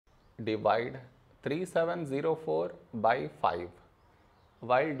divide 3704 by 5.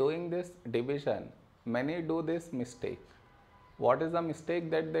 While doing this division, many do this mistake. What is the mistake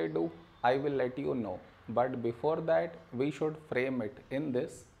that they do? I will let you know. But before that, we should frame it in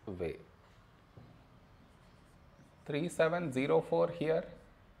this way. 3704 here,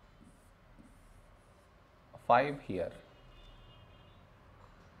 5 here.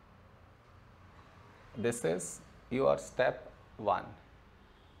 This is your step 1.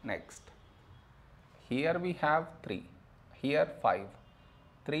 Next, here we have 3, here 5.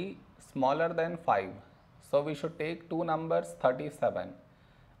 3 smaller than 5. So we should take two numbers 37.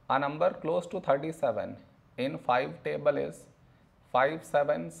 A number close to 37 in 5 table is 5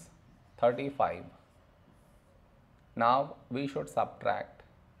 sevens 35. Now we should subtract.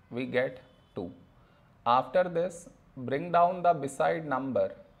 We get 2. After this, bring down the beside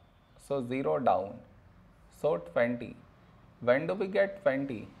number. So 0 down. So 20. When do we get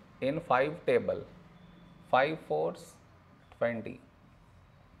 20? In 5 table. 5 fours 20.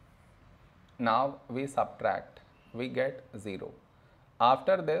 Now we subtract. We get 0.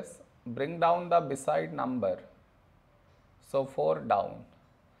 After this, bring down the beside number. So 4 down.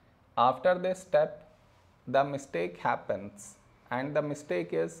 After this step, the mistake happens, and the mistake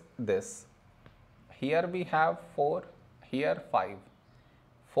is this. Here we have 4, here 5.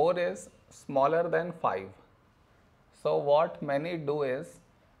 4 is smaller than 5. So what many do is,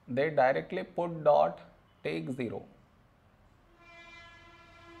 they directly put dot, take 0,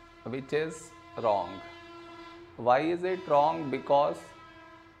 which is wrong. Why is it wrong? Because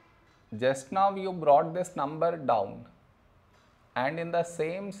just now you brought this number down, and in the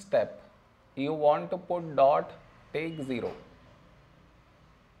same step you want to put dot, take 0,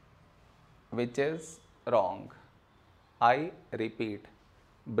 which is wrong. I repeat,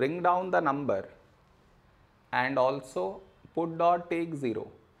 bring down the number and also put dot, take 0.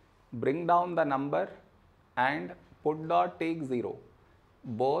 Bring down the number and put dot, take 0.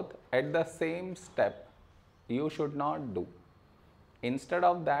 Both at the same step you should not do. Instead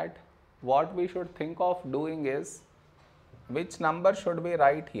of that, what we should think of doing is, which number should we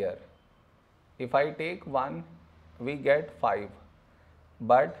write here? If I take 1, we get 5,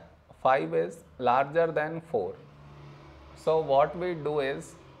 but 5 is larger than 4. So what we do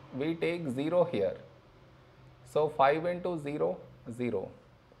is, we take 0 here. So 5 into 0, 0.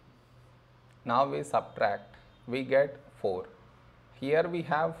 Now we subtract, we get 4. Here we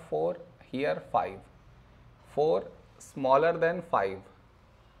have 4, here 5. 4 smaller than 5,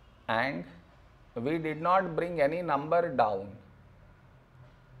 and we did not bring any number down.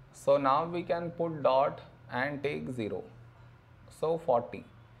 So now we can put dot and take 0. So 40.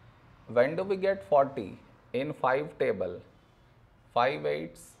 When do we get 40? In 5 table. 5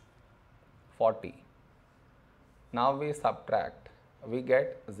 eights 40. Now we subtract. We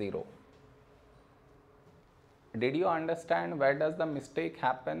get 0. Did you understand where does the mistake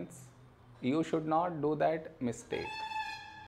happens? You should not do that mistake.